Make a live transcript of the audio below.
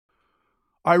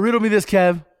All right, riddle me this,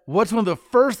 Kev. What's one of the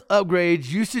first upgrades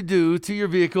you should do to your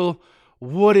vehicle?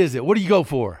 What is it? What do you go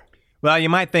for? Well, you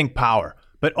might think power,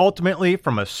 but ultimately,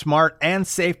 from a smart and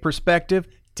safe perspective,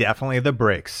 definitely the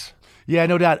brakes. Yeah,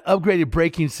 no doubt. Upgraded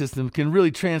braking system can really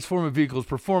transform a vehicle's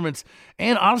performance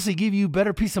and honestly give you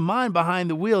better peace of mind behind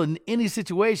the wheel in any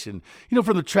situation. You know,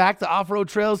 from the track to off-road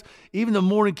trails, even the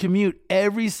morning commute,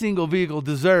 every single vehicle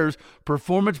deserves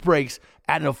performance brakes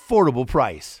at an affordable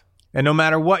price. And no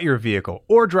matter what your vehicle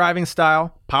or driving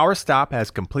style, PowerStop has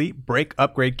complete brake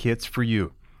upgrade kits for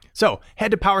you. So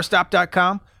head to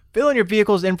PowerStop.com, fill in your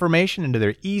vehicle's information into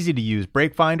their easy-to-use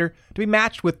brake finder to be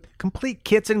matched with complete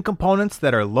kits and components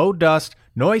that are low dust,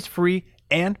 noise-free,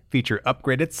 and feature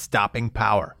upgraded stopping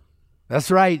power.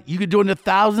 That's right. You could join the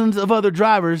thousands of other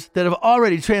drivers that have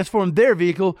already transformed their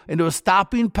vehicle into a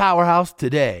stopping powerhouse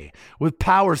today with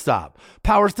PowerStop.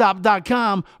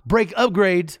 PowerStop.com, brake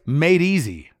upgrades made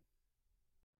easy.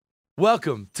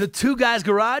 Welcome to Two Guys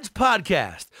Garage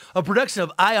Podcast, a production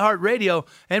of iHeartRadio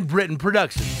and Britain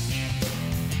Productions.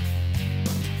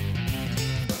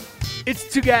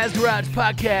 It's Two Guys Garage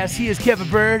Podcast. He is Kevin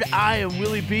Bird. I am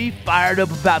Willie B. Fired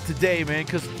up about today, man,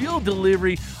 because fuel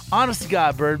delivery, honest to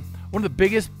God, Bird, one of the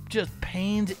biggest just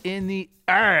pains in the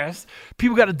ass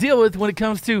people got to deal with when it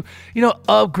comes to,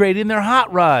 upgrading their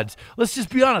hot rods. Let's just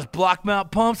be honest. Block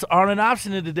mount pumps aren't an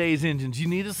option in today's engines. You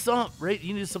need a sump, right?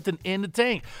 You need something in the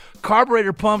tank.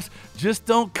 Carburetor pumps just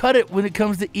don't cut it when it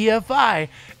comes to EFI.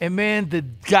 And man, the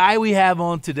guy we have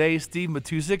on today, Steve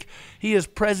Matusik, he is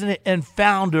president and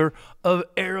founder of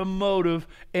Aeromotive.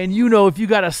 And if you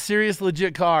got a serious,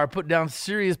 legit car, put down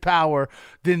serious power,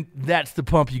 then that's the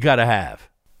pump you got to have.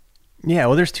 Yeah,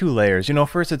 well, there's two layers.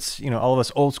 First it's, all of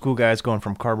us old school guys going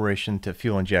from carburation to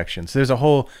fuel injection. So there's a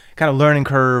whole kind of learning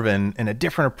curve and a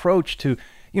different approach to,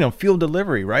 fuel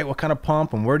delivery, right? What kind of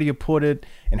pump and where do you put it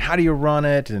and how do you run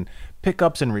it and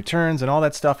pickups and returns and all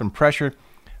that stuff and pressure.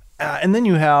 And then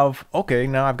you have, okay,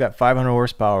 now I've got 500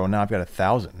 horsepower. Now I've got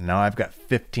 1,000. Now I've got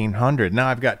 1,500. Now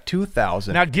I've got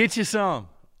 2,000. Now get you some.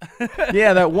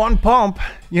 Yeah, that one pump,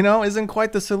 isn't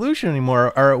quite the solution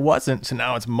anymore, or it wasn't. So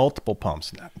now it's multiple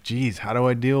pumps. Now, geez, how do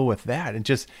I deal with that? And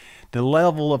just the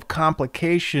level of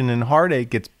complication and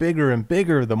heartache gets bigger and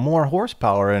bigger, the more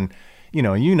horsepower. And,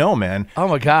 man. Oh,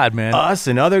 my God, man. Us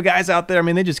and other guys out there,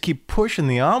 they just keep pushing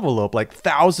the envelope, like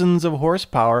thousands of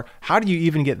horsepower. How do you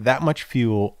even get that much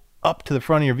fuel up to the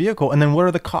front of your vehicle? And then what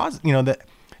are the causes,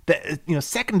 the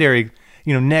secondary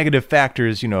negative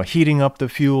factors, heating up the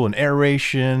fuel and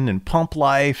aeration and pump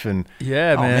life and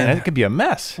man, it could be a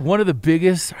mess. One of the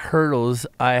biggest hurdles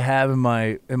I have in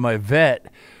my vet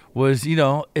was,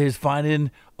 is finding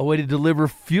a way to deliver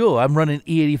fuel. I'm running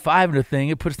E85 in the thing.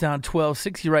 It puts down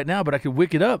 1260 right now, but I could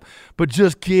wick it up. But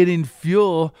just getting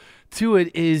fuel to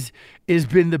it is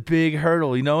been the big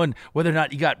hurdle, and whether or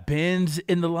not you got bends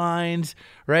in the lines,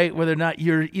 right? Whether or not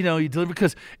you deliver,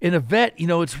 because in a vet,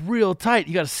 it's real tight.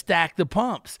 You got to stack the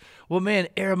pumps. Well, man,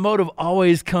 Aeromotive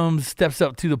always steps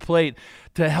up to the plate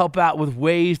to help out with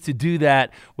ways to do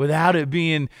that without it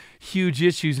being huge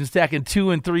issues and stacking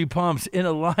 2 and 3 pumps in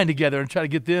a line together and try to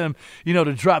get them,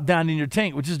 to drop down in your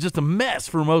tank, which is just a mess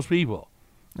for most people.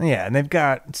 Yeah, and they've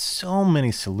got so many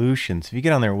solutions. If you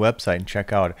get on their website and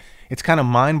check out, it's kind of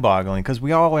mind-boggling because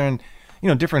we all are in,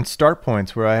 different start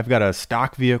points where I've got a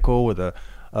stock vehicle with a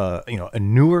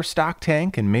newer stock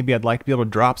tank, and maybe I'd like to be able to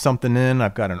drop something in.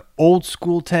 I've got an old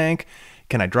school tank.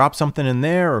 Can I drop something in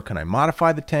there, or can I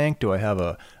modify the tank? Do I have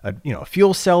a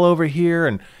fuel cell over here,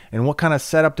 and what kind of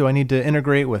setup do I need to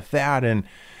integrate with that? And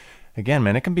again,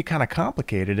 man, it can be kind of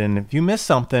complicated, and if you miss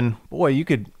something, boy, you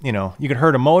could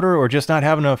hurt a motor or just not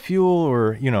have enough fuel,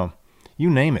 or you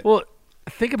name it. Well,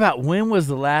 think about when was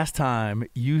the last time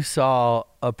you saw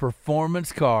a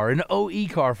performance car, an OE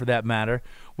car for that matter,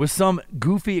 with some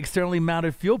goofy externally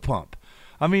mounted fuel pump.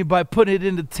 I mean, by putting it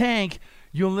in the tank,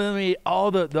 you eliminate all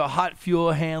the hot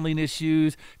fuel handling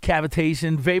issues,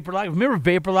 cavitation, vapor lock. Remember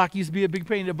vapor lock used to be a big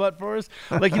pain in the butt for us?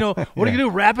 Like, what are you going to do?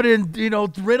 Wrap it in,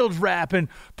 Reynolds wrap and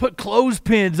put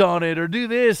clothespins on it, or do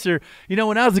this. Or,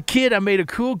 when I was a kid, I made a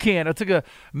cool can. I took a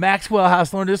Maxwell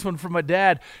house, learned this one from my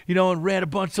dad, and ran a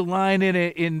bunch of line in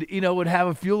it and, would have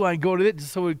a fuel line go to it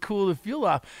just so it would cool the fuel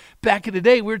off. Back in the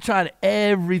day, we were trying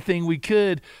everything we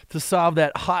could to solve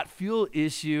that hot fuel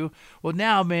issue. Well,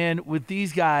 now, man, with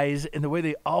these guys and the way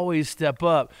they always step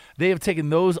up, they have taken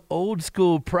those old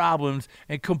school problems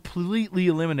and completely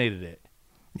eliminated it.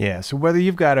 Yeah, so whether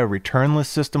you've got a returnless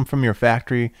system from your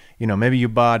factory, maybe you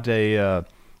bought a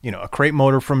crate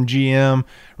motor from GM,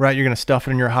 right? You're going to stuff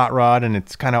it in your hot rod and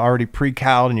it's kind of already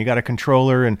pre-cowed and you got a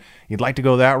controller and you'd like to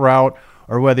go that route,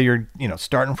 or whether you're,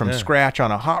 starting from scratch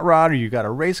on a hot rod or you got a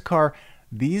race car,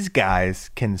 These guys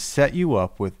can set you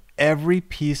up with every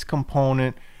piece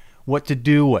component, what to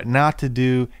do, what not to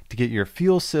do to get your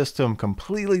fuel system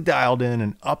completely dialed in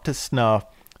and up to snuff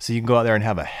so you can go out there and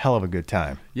have a hell of a good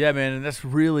time. Yeah, man, and that's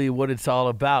really what it's all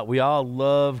about. We all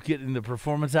love getting the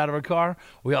performance out of our car.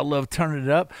 We all love turning it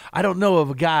up. I don't know of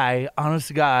a guy, honest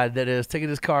to God, that has taken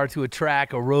his car to a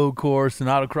track, a road course, an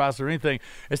autocross, or anything,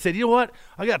 and said, you know what,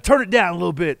 I got to turn it down a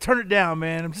little bit. Turn it down,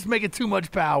 man. I'm just making too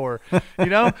much power.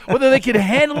 Whether they can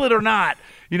handle it or not.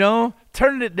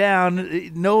 Turning it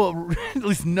down, no, at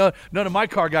least none of my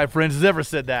car guy friends has ever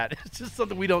said that. It's just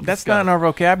something we don't That's discuss. not in our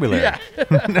vocabulary. Yeah.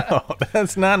 No,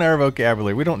 that's not in our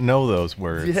vocabulary. We don't know those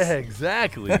words. Yeah,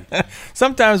 exactly.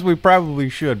 Sometimes we probably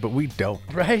should, but we don't.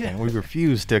 Right. And we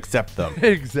refuse to accept them.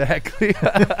 Exactly.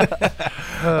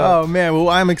 Oh, man. Well,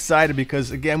 I'm excited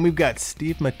because, again, we've got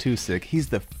Steve Matusik. He's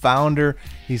the founder.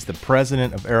 He's the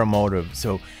president of Aeromotive.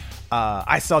 So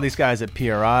I saw these guys at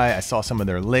PRI. I saw some of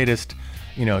their latest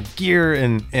gear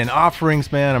and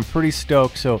offerings, man. I'm pretty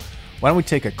stoked. So why don't we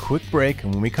take a quick break,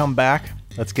 and when we come back,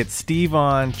 let's get Steve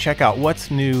on, check out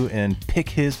what's new, and pick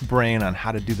his brain on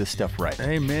how to do this stuff right.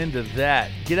 Amen to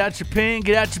that. Get out your pen,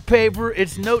 get out your paper.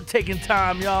 It's note-taking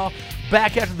time, y'all.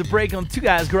 Back after the break on Two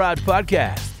Guys Garage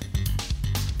Podcast.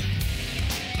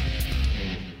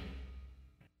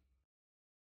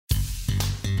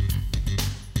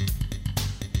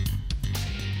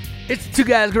 It's the Two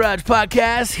Guys Garage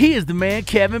Podcast. He is the man,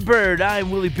 Kevin Bird. I am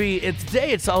Willie B. And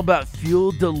today it's all about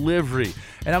fuel delivery.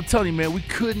 And I'm telling you, man, we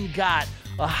couldn't got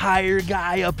a higher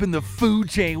guy up in the food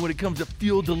chain when it comes to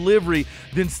fuel delivery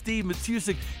than Steve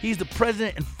Matusik. He's the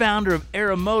president and founder of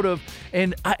Aeromotive.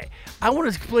 And I want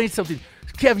to explain something.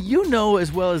 Kevin, you know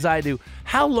as well as I do,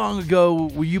 how long ago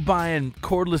were you buying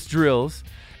cordless drills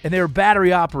and they were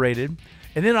battery operated,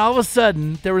 and then all of a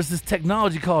sudden there was this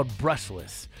technology called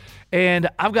brushless? And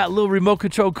I've got little remote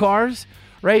control cars,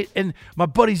 right? And my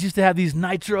buddies used to have these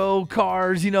nitro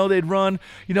cars, they'd run,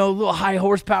 little high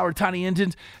horsepower, tiny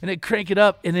engines, and they'd crank it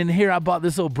up. And then here I bought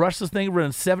this little brushless thing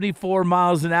running 74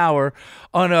 miles an hour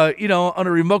on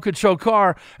a remote control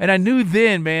car. And I knew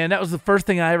then, man, that was the first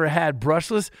thing I ever had,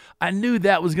 brushless. I knew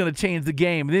that was going to change the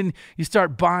game. And then you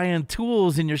start buying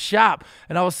tools in your shop,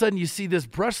 and all of a sudden you see this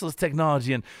brushless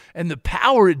technology and the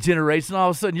power it generates. And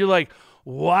all of a sudden you're like,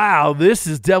 wow, this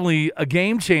is definitely a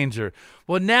game changer.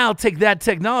 Well, now take that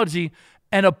technology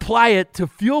and apply it to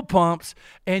fuel pumps,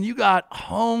 and you got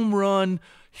home run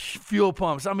fuel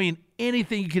pumps. I mean,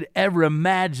 anything you could ever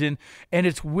imagine, and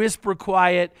it's whisper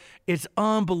quiet. It's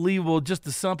unbelievable, just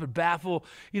the sump and baffle,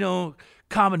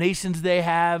 combinations they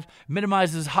have,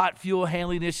 minimizes hot fuel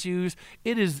handling issues.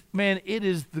 It is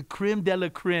the creme de la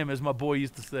creme, as my boy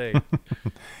used to say.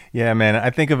 Yeah, man. I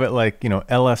think of it like,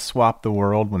 LS swapped the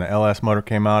world when the LS motor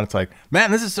came out. It's like,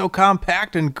 man, this is so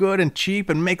compact and good and cheap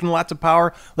and making lots of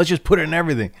power. Let's just put it in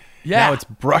everything. Yeah. Now it's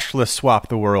brushless swap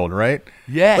the world, right?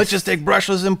 Yes. Let's just take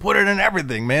brushless and put it in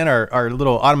everything, man. Our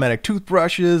little automatic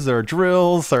toothbrushes, our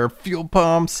drills, our fuel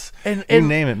pumps, and you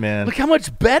name it, man. Look how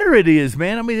much better it is,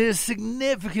 man. I mean, it is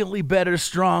significantly better,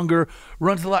 stronger,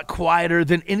 runs a lot quieter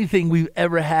than anything we've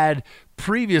ever had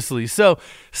previously. So,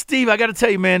 Steve, I got to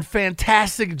tell you, man,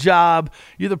 fantastic job.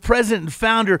 You're the president and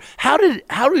founder. How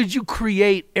did you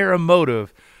create Aeromotive?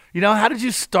 How did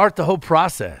you start the whole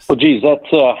process? Well, geez, that's,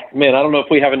 man, I don't know if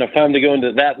we have enough time to go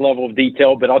into that level of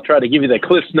detail, but I'll try to give you the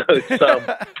Cliff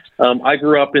Notes. I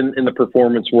grew up in the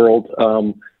performance world.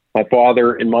 My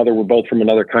father and mother were both from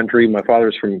another country. My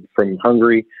father's from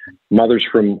Hungary. Mother's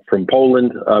from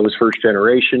Poland. I was first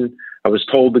generation. I was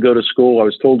told to go to school. I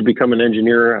was told to become an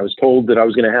engineer. I was told that I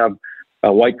was going to have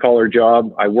a white-collar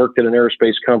job. I worked at an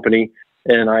aerospace company.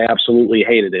 And I absolutely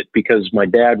hated it because my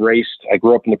dad raced. I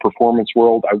grew up in the performance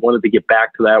world. I wanted to get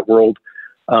back to that world.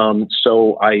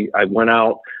 So I went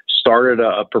out, started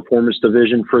a performance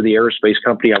division for the aerospace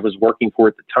company I was working for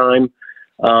at the time.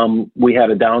 We had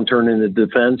a downturn in the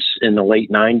defense in the in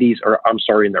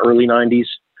the early 90s.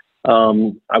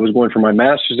 I was going for my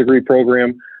master's degree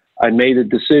program. I made a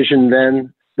decision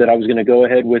then that I was going to go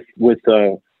ahead with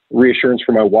reassurance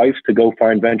for my wife to go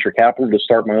find venture capital to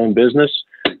start my own business.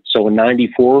 So in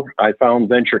 94, I found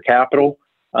venture capital,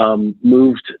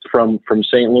 moved from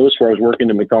St. Louis, where I was working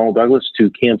in McDonnell Douglas, to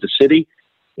Kansas City,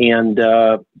 and,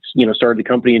 started the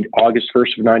company in August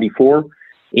 1st of 94,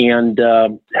 and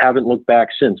haven't looked back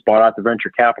since. Bought out the venture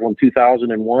capital in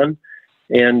 2001,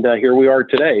 and here we are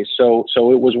today. So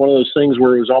it was one of those things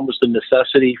where it was almost a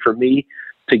necessity for me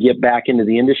to get back into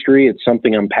the industry. It's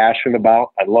something I'm passionate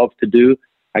about. I love to do.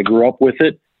 I grew up with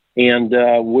it. and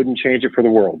wouldn't change it for the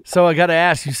world. So I got to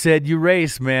ask, you said you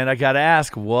race, man. I got to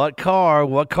ask, what car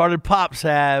did Pops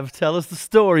have? Tell us the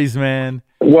stories, man.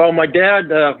 Well, my dad,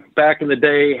 back in the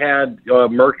day, had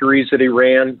Mercuries that he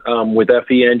ran with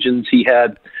FE engines. He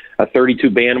had a 32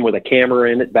 Bantam with a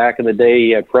camera in it. Back in the day, he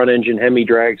had front-engine Hemi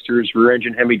dragsters,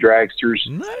 rear-engine Hemi dragsters.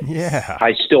 Yeah.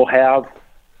 I still have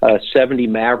a 70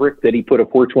 Maverick that he put a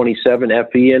 427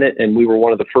 FE in it, and we were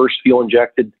one of the first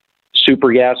fuel-injected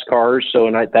super gas cars. So,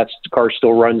 that's the car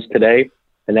still runs today,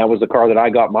 and that was the car that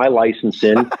I got my license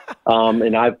in.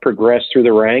 And I've progressed through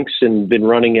the ranks and been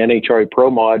running NHRA Pro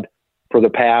Mod for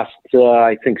the past,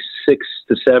 I think, 6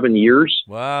 to 7 years.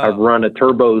 Wow. I've run a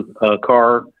turbo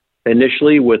car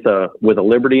initially with a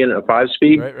Liberty and a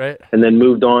 5-speed, right. and then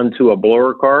moved on to a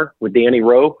blower car with Danny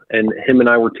Rowe, and him and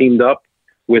I were teamed up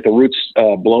with a Roots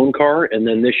blown car. And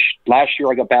then last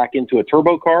year I got back into a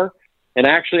turbo car, and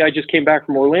actually I just came back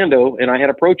from Orlando and I had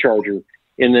a Pro Charger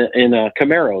in a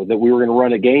Camaro that we were going to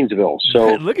run at Gainesville.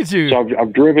 So look at you. So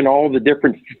I've driven all the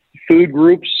different food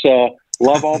groups,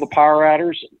 love all the power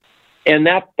adders. And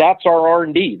that's our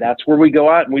R&D. That's where we go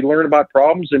out and we learn about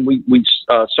problems, and we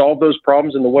solve those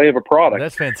problems in the way of a product.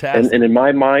 That's fantastic. And in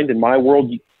my mind, in my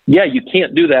world, you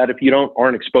can't do that if you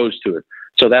aren't exposed to it.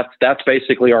 So that's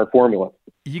basically our formula.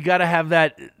 You got to have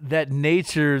that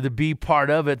nature to be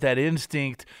part of it, that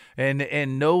instinct,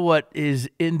 and know what is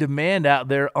in demand out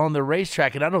there on the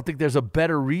racetrack. And I don't think there's a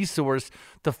better resource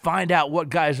to find out what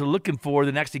guys are looking for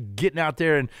than actually getting out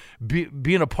there and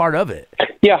being a part of it.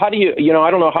 Yeah, how do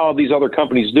I don't know how these other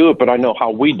companies do it, but I know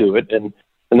how we do it. And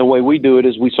the way we do it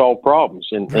is we solve problems.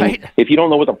 And if you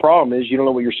don't know what the problem is, you don't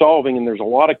know what you're solving. And there's a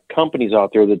lot of companies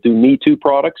out there that do Me Too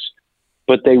products,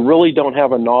 but they really don't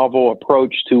have a novel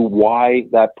approach to why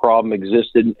that problem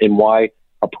existed and why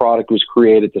a product was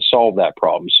created to solve that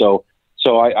problem. So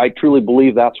I truly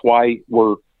believe that's why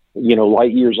we're,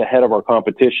 light years ahead of our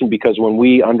competition, because when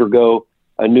we undergo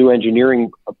a new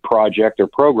engineering project or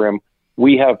program,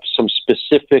 we have some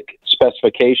specific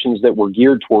specifications that we're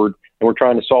geared toward, and we're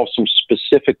trying to solve some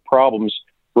specific problems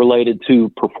related to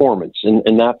performance.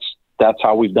 And that's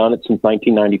how we've done it since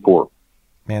 1994.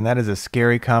 Man, that is a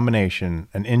scary combination,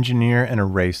 an engineer and a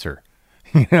racer.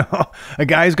 A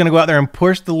guy who's going to go out there and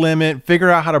push the limit, figure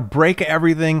out how to break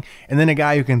everything, and then a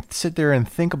guy who can sit there and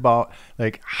think about,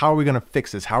 like, how are we going to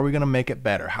fix this? How are we going to make it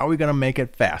better? How are we going to make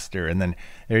it faster? And then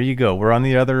there you go. We're on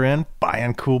the other end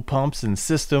buying cool pumps and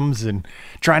systems and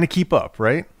trying to keep up,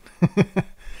 right?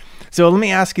 So let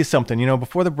me ask you something.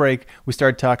 Before the break, we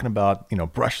started talking about,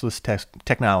 brushless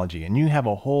technology, and you have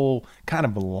a whole kind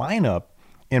of a lineup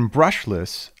in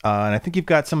brushless, and I think you've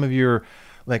got some of your,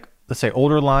 like, let's say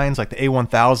older lines, like the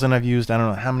A1000 I've used I don't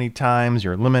know how many times,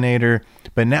 your Eliminator,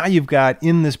 but now you've got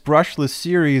in this brushless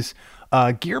series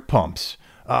gear pumps.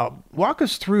 Walk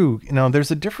us through,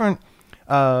 there's a different,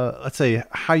 let's say,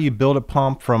 how you build a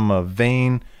pump from a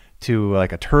vane to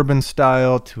like a turbine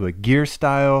style to a gear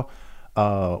style.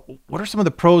 What are some of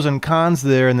the pros and cons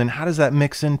there? And then how does that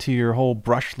mix into your whole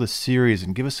brushless series?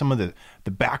 And give us some of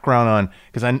the background on,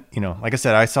 because like I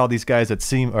said, I saw these guys at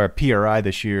PRI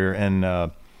this year,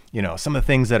 and some of the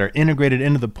things that are integrated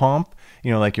into the pump,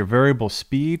 like your variable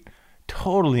speed,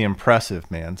 totally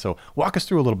impressive, man. So walk us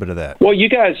through a little bit of that. Well, you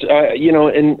guys,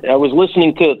 and I was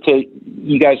listening to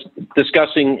you guys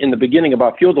discussing in the beginning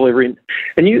about fuel delivery,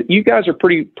 and you guys are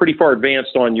pretty far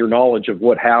advanced on your knowledge of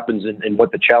what happens and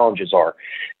what the challenges are.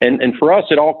 And for us,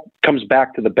 it all comes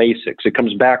back to the basics. It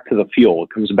comes back to the fuel.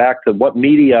 It comes back to what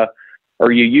media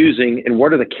are you using and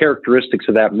what are the characteristics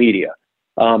of that media.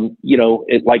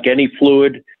 Like any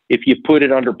fluid, if you put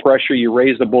it under pressure, you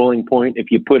raise the boiling point. If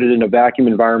you put it in a vacuum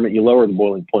environment, you lower the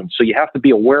boiling point. So you have to be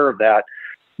aware of that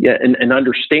and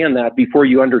understand that before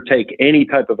you undertake any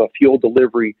type of a fuel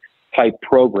delivery type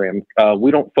program.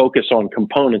 We don't focus on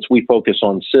components. We focus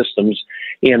on systems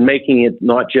and making it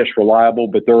not just reliable,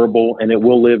 but durable, and it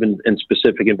will live in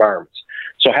specific environments.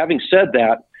 So having said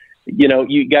that,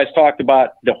 you guys talked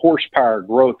about the horsepower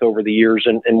growth over the years.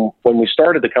 And when we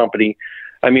started the company,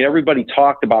 everybody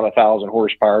talked about 1,000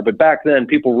 horsepower, but back then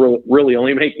people were really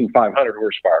only making 500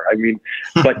 horsepower.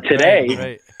 But today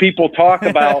right. People talk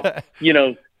about,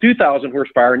 2,000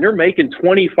 horsepower, and they're making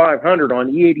 2,500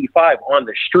 on E85 on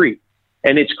the street.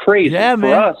 And it's crazy. Yeah,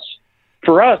 man.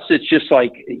 For us, it's just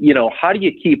like, how do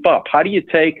you keep up? How do you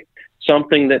take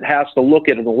something that has to look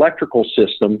at an electrical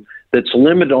system that's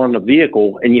limited on the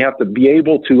vehicle, and you have to be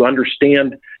able to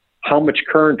understand how much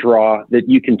current draw that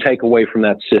you can take away from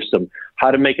that system,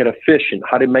 how to make it efficient,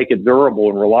 how to make it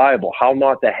durable and reliable, how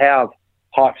not to have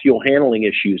hot fuel handling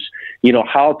issues,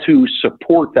 how to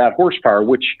support that horsepower,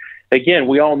 which, again,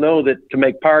 we all know that to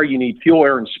make power, you need fuel,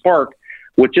 air, and spark.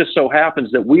 What just so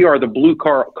happens that we are the blue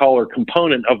collar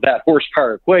component of that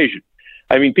horsepower equation.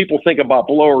 I mean, people think about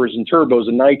blowers and turbos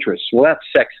and nitrous. Well, that's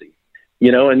sexy,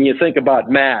 and you think about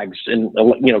mags and,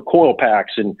 coil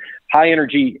packs and high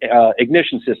energy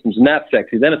ignition systems, and that's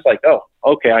sexy. Then it's like, oh,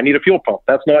 okay, I need a fuel pump.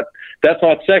 That's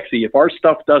not sexy. If our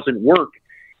stuff doesn't work,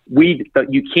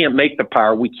 you can't make the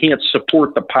power. We can't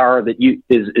support the power that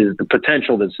is the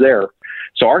potential that's there.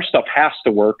 So our stuff has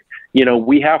to work.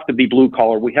 We have to be blue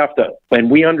collar. We have to, and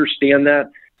we understand that,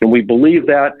 and we believe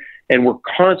that, and we're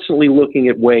constantly looking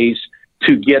at ways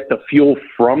to get the fuel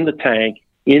from the tank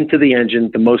into the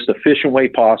engine the most efficient way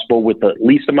possible with the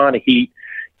least amount of heat,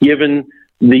 given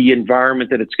the environment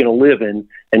that it's going to live in.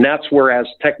 And that's where, as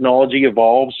technology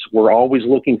evolves, we're always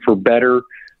looking for better,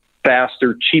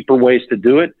 faster, cheaper ways to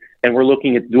do it. And we're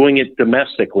looking at doing it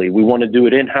domestically. We want to do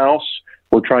it in-house.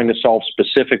 We're trying to solve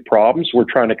specific problems. We're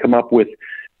trying to come up with,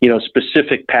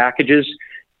 specific packages,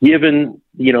 given,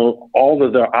 all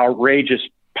of the outrageous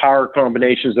power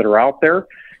combinations that are out there.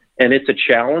 And it's a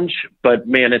challenge, but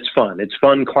man, it's fun. It's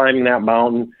fun climbing that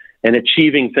mountain and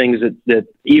achieving things that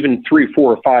even 3,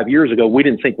 4, or 5 years ago, we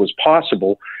didn't think was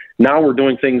possible. Now we're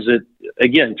doing things that,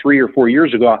 again, 3 or 4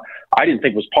 years ago, I didn't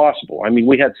think was possible. I mean,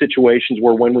 we had situations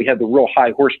where when we had the real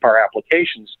high horsepower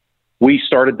applications, we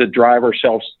started to drive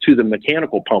ourselves to the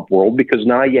mechanical pump world, because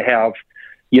now you have,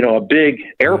 a big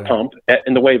air pump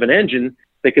in the way of an engine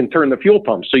that can turn the fuel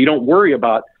pump. So you don't worry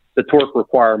about the torque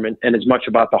requirement and as much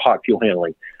about the hot fuel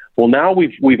handling. Well, now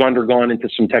we've undergone into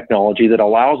some technology that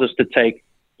allows us to take,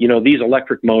 these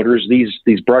electric motors,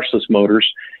 these brushless motors,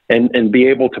 and be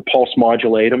able to pulse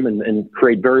modulate them and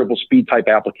create variable speed type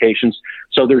applications.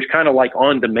 So there's kind of like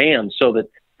on demand, so that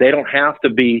they don't have to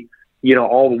be,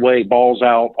 all the way balls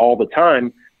out all the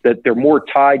time, that they're more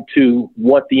tied to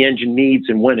what the engine needs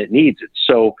and when it needs it.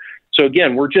 So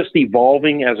again, we're just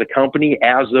evolving as a company.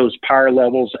 As those power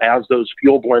levels, as those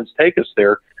fuel blends take us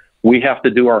there, we have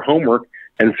to do our homework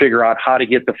and figure out how to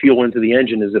get the fuel into the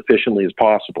engine as efficiently as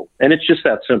possible. And it's just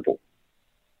that simple.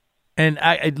 And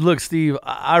look, Steve,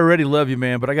 I already love you,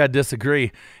 man, but I got to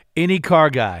disagree. Any car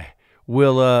guy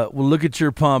will look at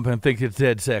your pump and think it's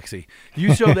dead sexy.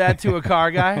 You show that to a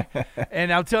car guy,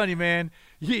 and I'm telling you, man,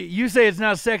 you say it's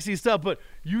not sexy stuff, but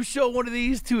you show one of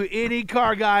these to any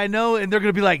car guy I know, and they're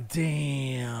going to be like,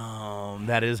 damn,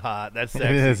 that is hot. That's sexy.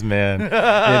 It is, man.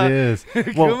 It is.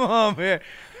 Come on, man.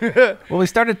 Well, we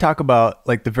started to talk about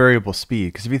like the variable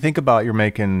speed, because if you think about, you're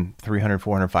making 300,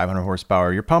 400, 500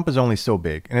 horsepower, your pump is only so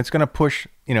big, and it's going to push,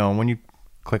 when you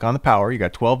click on the power, you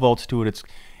got 12 volts to it.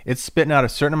 It's spitting out a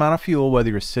certain amount of fuel,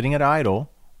 whether you're sitting at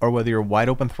idle or whether you're wide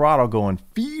open throttle going,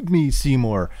 feed me,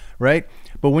 Seymour, right?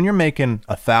 But when you're making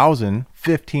 1,000,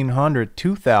 1,500,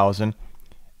 2,000,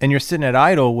 and you're sitting at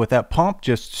idle with that pump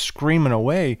just screaming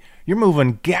away, you're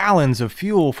moving gallons of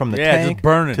fuel from the tank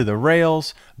to the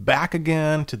rails, back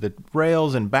again to the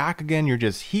rails and back again. You're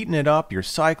just heating it up. You're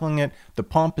cycling it. The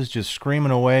pump is just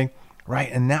screaming away, right?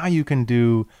 And now you can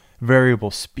do variable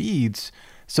speeds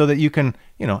so that you can,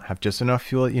 have just enough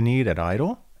fuel that you need at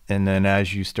idle. And then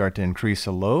as you start to increase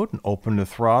the load and open the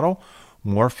throttle,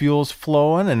 more fuel's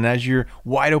flowing. And as you're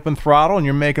wide open throttle and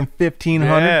you're making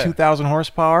 1,500, 2,000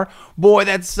 horsepower, boy,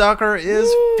 that sucker is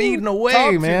feeding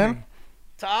away, man.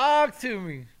 Talk to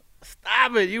me.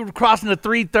 Stop it. You were crossing the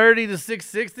 330 to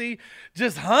 660.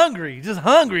 Just hungry.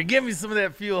 Give me some of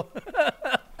that fuel.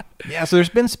 Yeah, so there's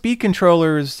been speed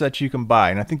controllers that you can buy,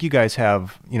 and I think you guys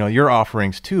have, your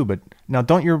offerings too. But now,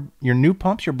 don't your new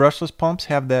pumps, your brushless pumps,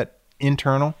 have that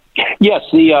internal? Yes,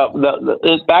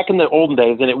 the back in the olden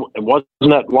days, and it wasn't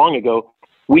that long ago,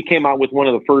 we came out with one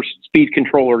of the first speed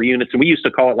controller units, and we used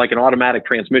to call it like an automatic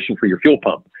transmission for your fuel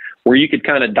pump, where you could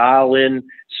kind of dial in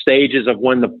stages of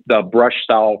when the brush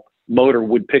style motor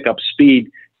would pick up speed,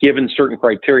 given certain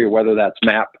criteria, whether that's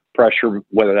map pressure,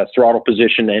 whether that's throttle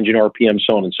position, engine RPM,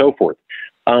 so on and so forth.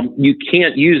 You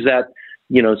can't use that,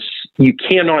 you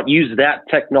cannot use that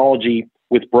technology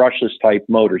with brushless type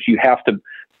motors. You have to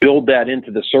build that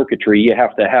into the circuitry. You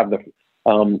have to have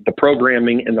the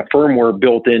programming and the firmware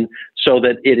built in so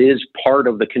that it is part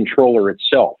of the controller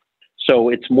itself. So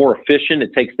it's more efficient.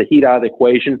 It takes the heat out of the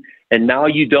equation. And now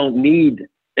you don't need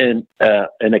an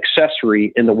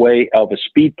accessory in the way of a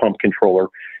speed pump controller.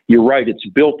 You're right. It's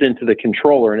built into the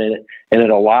controller, and it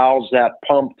allows that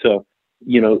pump to,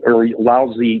 or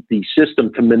allows the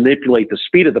system to manipulate the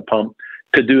speed of the pump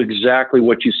to do exactly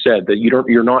what you said, that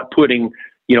you're not putting,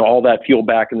 all that fuel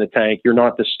back in the tank. You're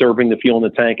not disturbing the fuel in the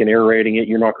tank and aerating it.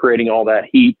 You're not creating all that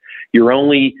heat. You're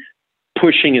only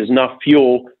pushing enough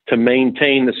fuel to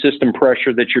maintain the system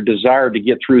pressure that you're desired to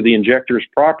get through the injectors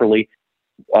properly,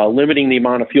 limiting the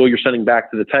amount of fuel you're sending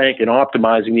back to the tank and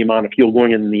optimizing the amount of fuel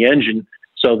going in the engine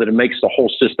so that it makes the whole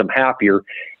system happier.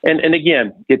 And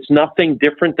again, it's nothing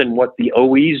different than what the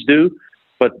OEs do,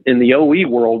 but in the OE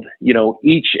world,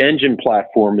 each engine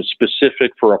platform is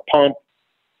specific for a pump,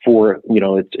 for,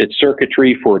 its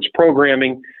circuitry, for its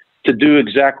programming, to do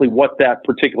exactly what that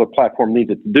particular platform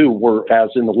needed to do.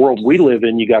 Whereas in the world we live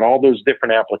in, you got all those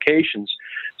different applications.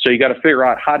 So you got to figure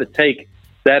out how to take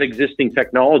that existing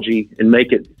technology and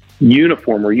make it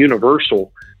uniform or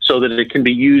universal so that it can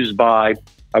be used by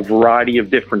a variety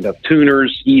of different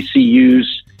tuners,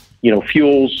 ECUs,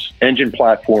 fuels, engine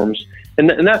platforms.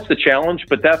 And that's the challenge,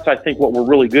 but that's, I think, what we're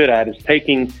really good at, is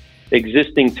taking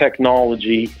existing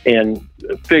technology and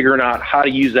figuring out how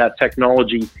to use that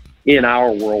technology in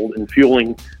our world and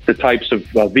fueling the types of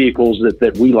vehicles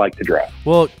that we like to drive.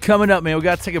 Well, coming up, man, we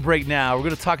got to take a break now. We're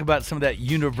going to talk about some of that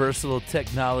universal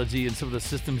technology and some of the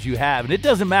systems you have. And it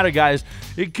doesn't matter, guys.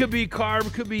 It could be carb,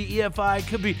 it could be EFI, it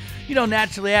could be,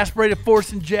 naturally aspirated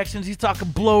force injections. He's talking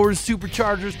blowers,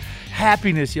 superchargers.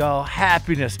 Happiness, y'all.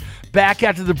 Happiness. Back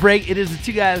after the break, it is the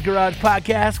Two Guys Garage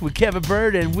Podcast with Kevin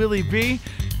Bird and Willie B.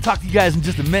 Talk to you guys in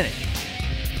just a minute.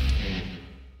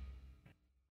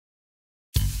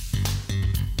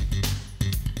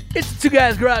 It's the Two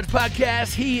Guys Garage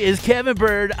Podcast. He is Kevin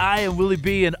Bird. I am Willie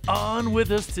B. And on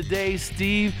with us today,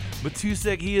 Steve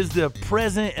Matusek. He is the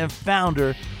president and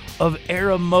founder of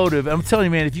Aeromotive. I'm telling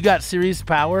you, man, if you got serious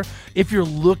power, if you're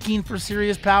looking for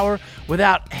serious power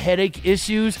without headache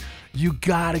issues, you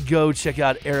got to go check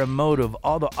out Aeromotive,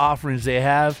 all the offerings they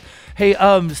have. Hey,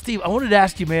 Steve, I wanted to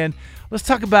ask you, man, let's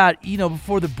talk about,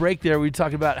 before the break there, we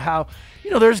talked about how,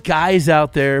 there's guys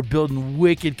out there building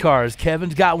wicked cars.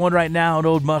 Kevin's got one right now, an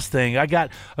old Mustang. I got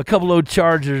a couple old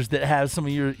Chargers that have some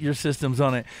of your systems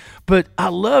on it. But I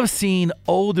love seeing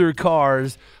older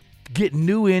cars get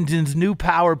new engines, new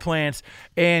power plants,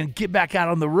 and get back out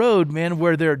on the road, man,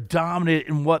 where they're dominant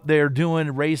in what they're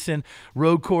doing, racing,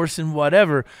 road coursing,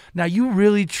 whatever. Now, you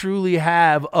really, truly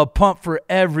have a pump for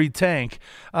every tank.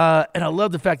 And I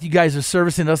love the fact you guys are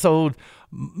servicing us old,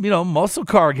 muscle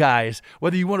car guys,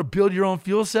 whether you want to build your own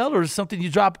fuel cell or something you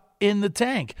drop in the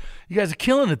tank. You guys are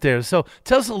killing it there. So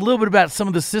tell us a little bit about some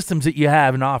of the systems that you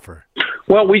have and offer.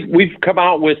 Well, we've come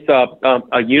out with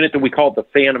a unit that we called the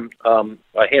Phantom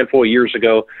a handful of years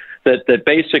ago that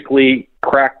basically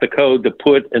cracked the code to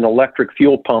put an electric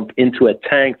fuel pump into a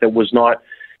tank that was not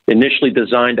initially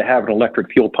designed to have an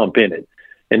electric fuel pump in it.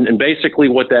 And basically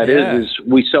what that is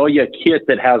we sell you a kit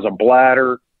that has a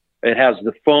bladder. It has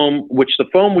the foam, which the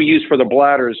foam we use for the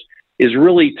bladders is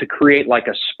really to create like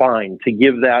a spine to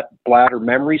give that bladder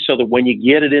memory so that when you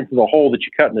get it into the hole that you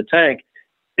cut in the tank,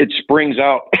 it springs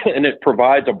out and it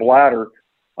provides a bladder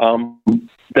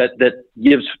that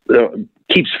gives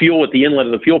keeps fuel at the inlet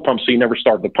of the fuel pump, so you never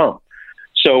start the pump.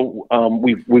 So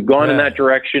we've gone in that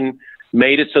direction,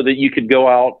 made it so that you could go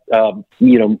out,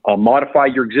 modify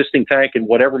your existing tank in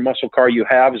whatever muscle car you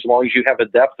have, as long as you have a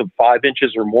depth of 5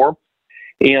 inches or more.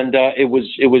 And it was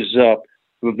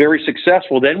very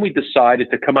successful. Then we decided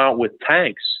to come out with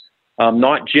tanks,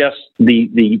 not just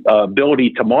the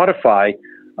ability to modify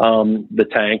the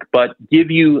tank, but give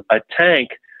you a tank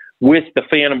with the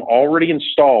Phantom already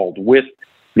installed, with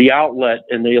the outlet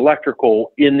and the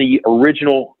electrical in the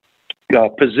original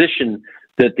position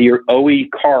that the OE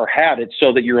car had it,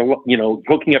 so that you're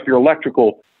hooking up your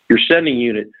electrical, your sending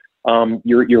unit,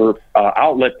 your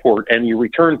outlet port, and your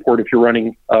return port, if you're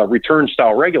running a return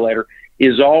style regulator,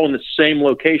 is all in the same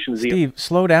location. Steve,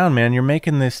 slow down, man. You're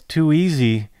making this too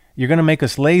easy. You're going to make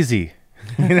us lazy.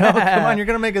 Come on, you're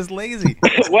going to make us lazy.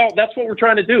 Well, that's what we're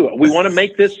trying to do. We want to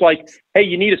make this like, hey,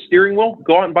 you need a steering wheel?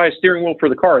 Go out and buy a steering wheel for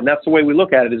the car. And that's the way we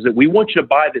look at it, is that we want you to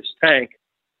buy this tank,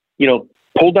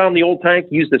 pull down the old tank,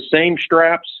 use the same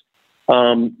straps.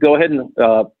 Go ahead and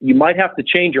you might have to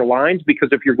change your lines, because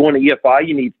if you're going to EFI,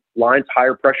 you need lines,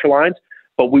 higher pressure lines.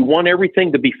 But we want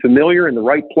everything to be familiar in the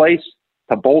right place,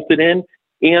 to bolt it in,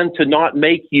 and to not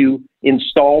make you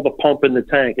install the pump in the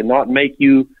tank and not make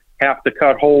you have to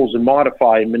cut holes and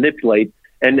modify and manipulate.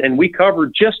 And we cover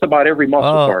just about every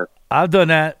muscle car. I've done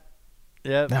that.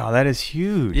 Yeah. No, that is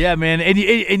huge. Yeah, man.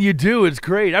 And you do. It's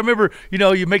great. I remember,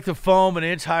 you make the foam an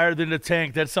inch higher than the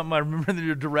tank. That's something I remember in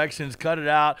your directions. Cut it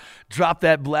out, drop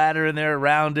that bladder in there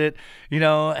around it,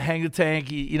 hang the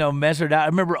tank, measure it out. I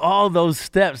remember all those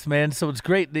steps, man. So it's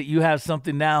great that you have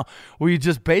something now where you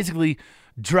just basically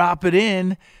drop it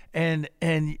in and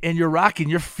you're rocking.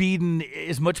 You're feeding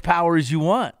as much power as you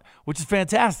want, which is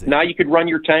fantastic. Now you could run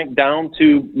your tank down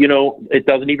to, it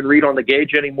doesn't even read on the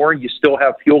gauge anymore. You still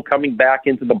have fuel coming back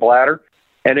into the bladder.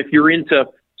 And if you're into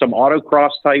some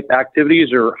autocross type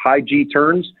activities or high G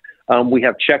turns, We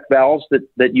have check valves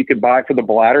that you can buy for the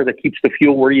bladder that keeps the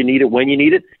fuel where you need it, when you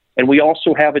need it. And we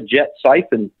also have a jet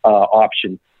siphon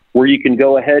option where you can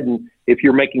go ahead and, if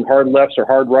you're making hard lefts or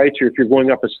hard rights, or if you're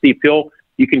going up a steep hill,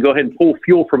 you can go ahead and pull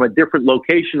fuel from a different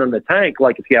location on the tank.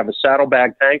 Like if you have a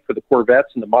saddlebag tank for the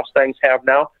Corvettes and the Mustangs have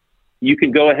now, you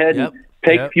can go ahead and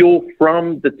take fuel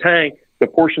from the tank, the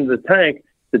portion of the tank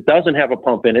that doesn't have a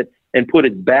pump in it, and put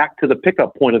it back to the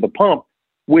pickup point of the pump,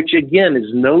 which again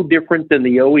is no different than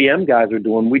the OEM guys are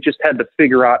doing. We just had to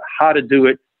figure out how to do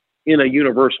it in a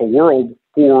universal world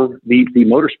for the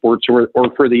motorsports or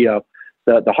for the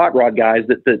hot rod guys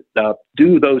that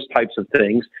do those types of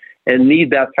things and need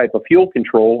that type of fuel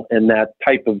control and that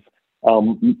type of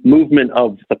movement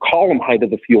of the column height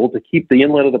of the fuel to keep the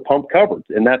inlet of the pump covered.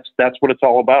 And that's what it's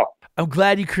all about. I'm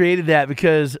glad you created that,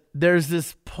 because there's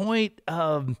this point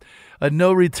of a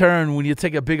no return when you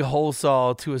take a big hole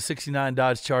saw to a 69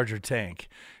 Dodge Charger tank.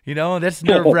 You know, that's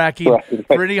nerve-wracking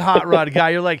for any hot rod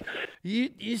guy. You're like,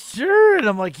 you sure? And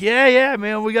I'm like, yeah,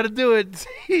 man, we got to do it.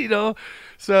 You know?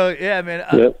 So, yeah,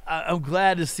 man, I'm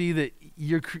glad to see that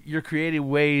you're creating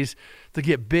ways to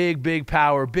get big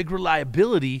power, big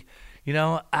reliability, you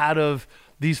know, out of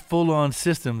these full-on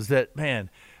systems that, man,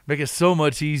 make it so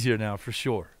much easier now for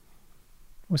sure.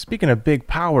 Well, speaking of big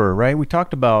power, right? We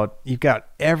talked about you've got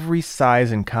every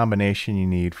size and combination you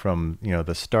need, from, you know,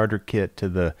 the starter kit to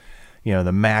the, you know,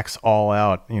 the max all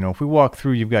out. You know, if we walk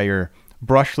through, you've got your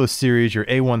brushless series, your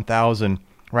A1000,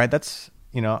 right? That's,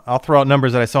 you know, I'll throw out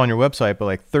numbers that I saw on your website, but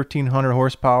like 1,300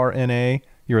 horsepower NA.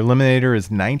 Your Eliminator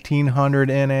is 1,900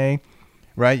 NA,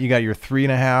 right? You got your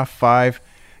 3.5, 5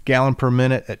 gallon per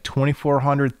minute at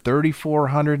 2,400,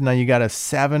 3,400. Now you got a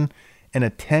 7 and a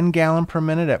 10 gallon per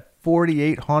minute at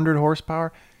 4,800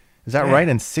 horsepower. Is that right?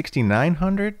 And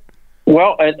 6,900?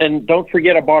 Well, and don't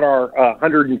forget about our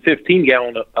 115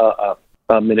 gallon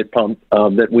minute pump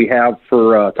that we have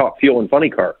for Top Fuel and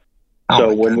Funny Car.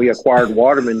 So when we acquired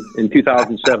Waterman in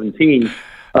 2017,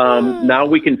 now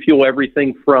we can fuel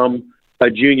everything from a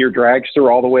junior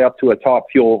dragster all the way up to a Top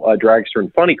Fuel dragster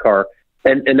and Funny Car.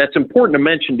 And that's important to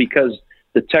mention, because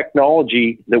the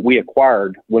technology that we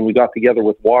acquired when we got together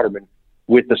with Waterman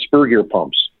with the spur gear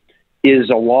pumps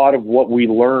is a lot of what we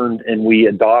learned and we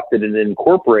adopted and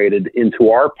incorporated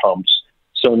into our pumps.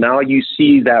 So now you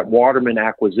see that Waterman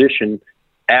acquisition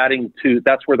adding to,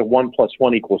 that's where the 1 +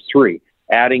 1 = 3,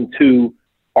 adding to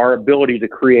our ability to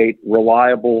create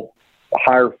reliable,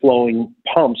 higher flowing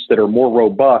pumps that are more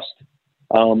robust,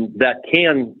 that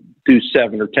can do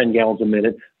 7 or 10 gallons a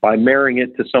minute by marrying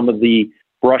it to some of the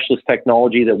brushless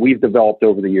technology that we've developed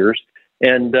over the years.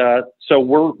 And so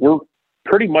we're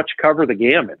pretty much cover the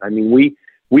gamut. I mean,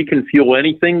 we can fuel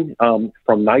anything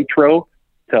from nitro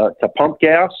to pump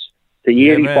gas to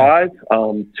E85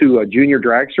 to a junior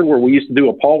dragster where we used to do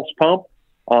a pulse pump,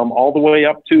 all the way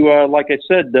up to, like I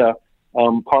said,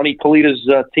 Connie Kalita's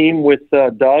team with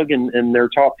Doug and their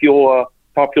Top Fuel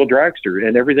dragster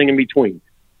and everything in between.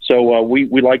 So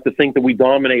we like to think that we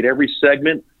dominate every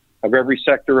segment of every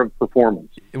sector of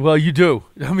performance. Well, you do.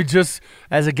 I mean, just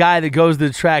as a guy that goes to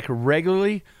the track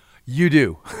regularly, you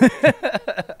do.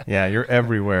 Yeah, you're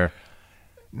everywhere.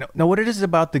 Now, what it is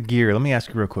about the gear, let me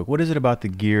ask you real quick, what is it about the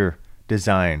gear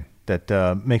design that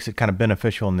makes it kind of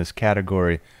beneficial in this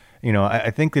category? You know,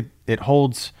 I think that it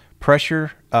holds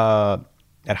pressure at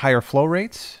higher flow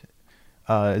rates.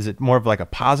 Is it more of like a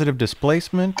positive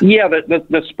displacement? Yeah,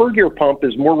 the spur gear pump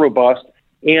is more robust,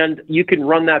 and you can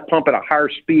run that pump at a higher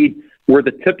speed where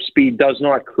the tip speed does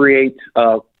not create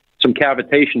some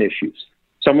cavitation issues.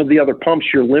 Some of the other pumps,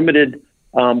 you're limited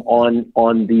on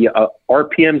the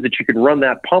RPMs that you can run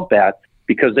that pump at,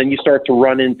 because then you start to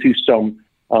run into some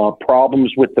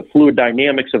problems with the fluid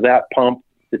dynamics of that pump,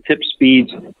 the tip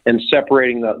speeds, and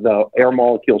separating the air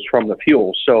molecules from the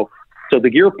fuel. So the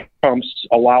gear pumps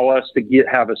allow us to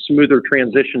have a smoother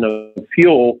transition of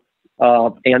fuel,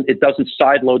 and it doesn't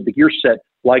side load the gear set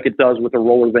like it does with a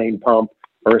roller vane pump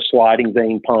or a sliding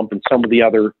vane pump and some of the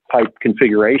other type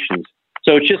configurations.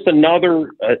 So it's just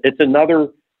another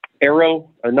arrow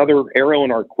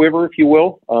in our quiver, if you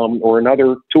will, or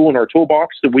another tool in our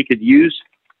toolbox that we could use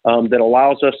that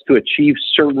allows us to achieve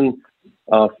certain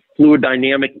fluid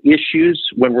dynamic issues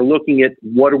when we're looking at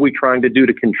what are we trying to do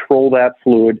to control that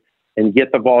fluid and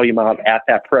get the volume out at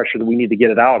that pressure that we need to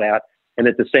get it out at, and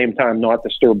at the same time not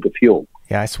disturb the fuel.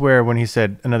 Yeah, I swear when he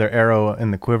said another arrow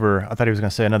in the quiver, I thought he was going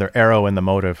to say another arrow in the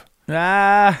motive. So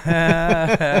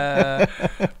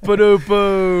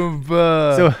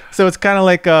it's kind of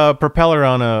like a propeller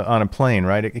on a plane,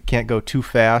 right? It can't go too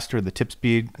fast, or the tip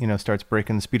speed, starts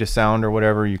breaking the speed of sound or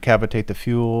whatever. You cavitate the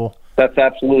fuel. That's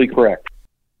absolutely correct.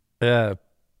 Yeah,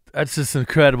 That's just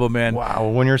incredible, man. Wow,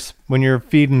 when you're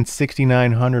feeding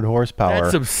 6,900 horsepower,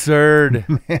 That's absurd.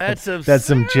 That's absurd. that's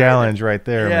some challenge right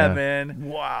there, Yeah, man. man.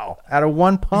 Wow, out of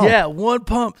one pump. Yeah, one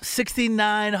pump,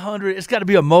 6,900. It's got to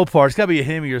be a Mopar. It's got to be a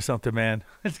Hemi or something, man.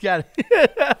 It's got.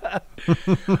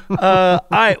 All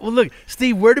right. Well, look,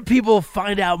 Steve. Where do people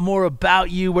find out more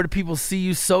about you? Where do people see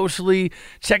you socially?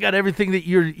 Check out everything that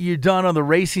you're done on the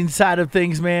racing side of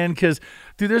things, man. Because,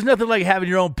 dude, there's nothing like having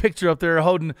your own picture up there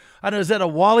holding. I don't know. Is that a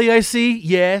Wally I see?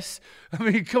 Yes. I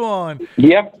mean, come on.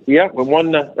 Yeah. We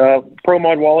won Pro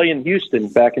Mod Wally in Houston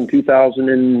back in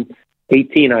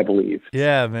 2018, I believe.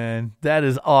 Yeah, man. That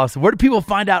is awesome. Where do people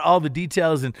find out all the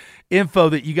details and info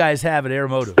that you guys have at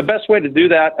Aeromotive? The best way to do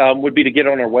that would be to get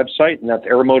on our website, and that's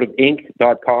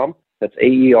aeromotiveinc.com. That's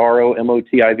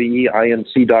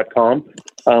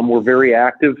AEROMOTIVEINC.com. We're very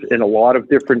active in a lot of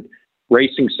different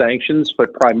racing sanctions,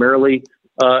 but primarily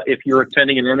if you're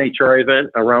attending an NHRA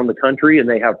event around the country and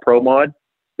they have Pro Mod,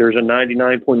 there's a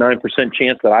 99.9%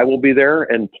 chance that I will be there,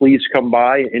 and please come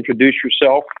by and introduce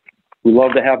yourself. We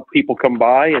love to have people come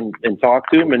by and talk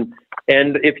to them.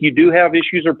 And if you do have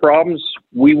issues or problems,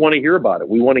 we want to hear about it.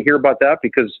 We want to hear about that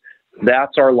because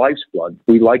that's our life's blood.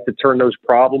 We like to turn those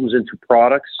problems into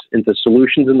products, into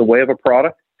solutions in the way of a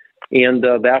product. And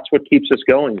that's what keeps us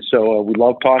going. So we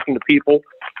love talking to people,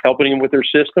 helping them with their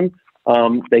system.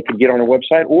 They can get on our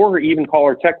website or even call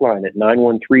our tech line at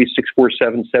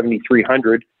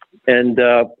 913-647-7300. And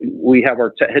we have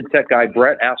our head tech guy,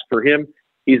 Brett. Ask for him.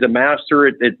 He's a master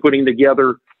at putting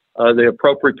together the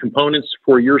appropriate components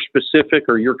for your specific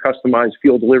or your customized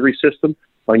fuel delivery system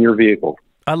on your vehicle.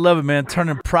 I love it, man.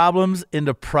 Turning problems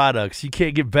into products. You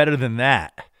can't get better than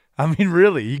that. I mean,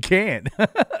 really, you can't.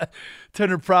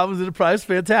 Turning problems into products,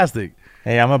 fantastic.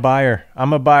 Hey, I'm a buyer.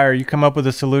 You come up with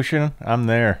a solution, I'm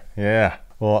there. Yeah.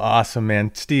 Well, awesome,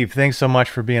 man. Steve, thanks so much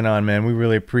for being on, man. We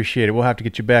really appreciate it. We'll have to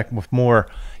get you back with more,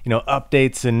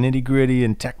 updates and nitty-gritty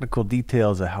and technical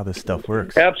details of how this stuff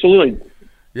works. Absolutely.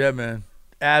 Yeah, man.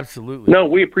 Absolutely. No,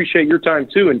 we appreciate your time,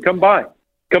 too, and come by.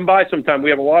 Come by sometime. We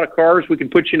have a lot of cars. We can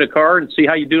put you in a car and see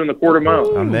how you do in the quarter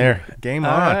mile. I'm there. Game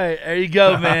on. All right. There you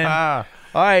go, man.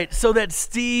 All right, so that's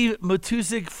Steve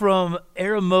Matusik from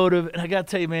Aeromotive, and I got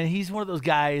to tell you, man, he's one of those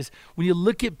guys, when you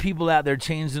look at people out there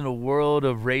changing the world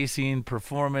of racing,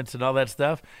 performance, and all that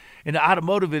stuff, in the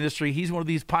automotive industry, he's one of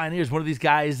these pioneers, one of these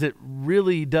guys that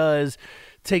really does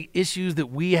take issues that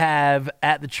we have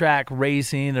at the track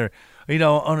racing or,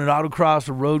 on an autocross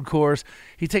or road course.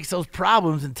 He takes those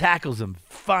problems and tackles them,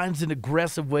 finds an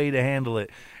aggressive way to handle it.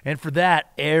 And for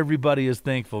that, everybody is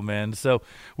thankful, man. So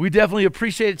we definitely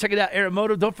appreciate it. Check it out,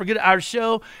 Aeromotive. Don't forget our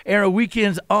show, Aero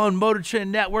Weekends on Motor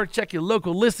Trend Network. Check your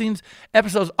local listings.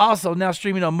 Episodes also now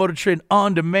streaming on Motor Trend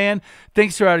On Demand.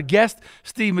 Thanks to our guest,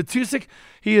 Steve Matusik.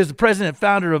 He is the president and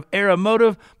founder of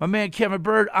Aeromotive. My man, Kevin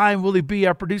Bird. I'm Willie B.,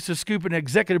 our producer, Scoop, and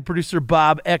executive producer,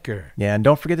 Bob Ecker. Yeah, and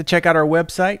don't forget to check out our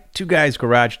website,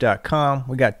 twoguysgarage.com.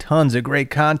 We got tons of great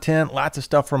content, lots of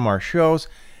stuff from our shows.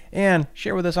 And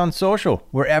share with us on social.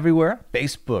 We're everywhere.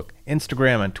 Facebook,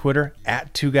 Instagram, and Twitter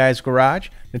at Two Guys Garage.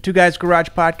 The Two Guys Garage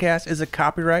podcast is a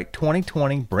copyright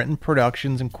 2020 Brenton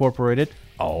Productions Incorporated.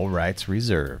 All rights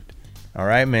reserved. All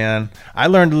right, man. I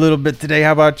learned a little bit today.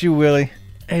 How about you, Willie?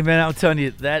 Hey, man, I'm telling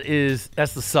you, that's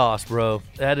the sauce, bro.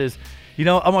 That is,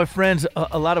 all my friends,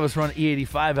 a lot of us run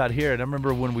E85 out here. And I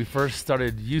remember when we first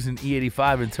started using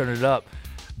E85 and turning it up,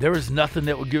 there was nothing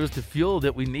that would give us the fuel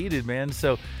that we needed, man.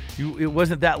 So it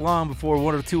wasn't that long before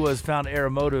one or two of us found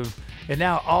Aeromotive. And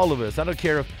now all of us, I don't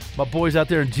care if my boys out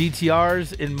there in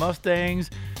GTRs, in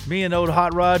Mustangs, me and old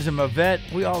Hot Rods and my vet,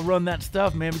 we all run that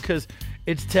stuff, man, because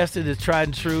it's tested, it's tried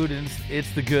and true, and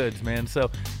it's the goods, man. So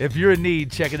if you're in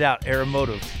need, check it out,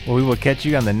 Aeromotive. Well, we will catch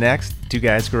you on the next Two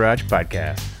Guys Garage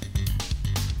podcast.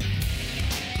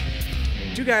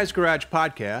 Two Guys Garage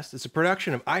podcast is a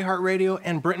production of iHeartRadio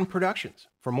and Brenton Productions.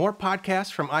 For more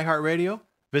podcasts from iHeartRadio,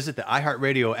 visit the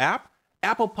iHeartRadio app,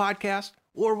 Apple Podcast,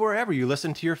 or wherever you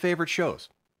listen to your favorite shows.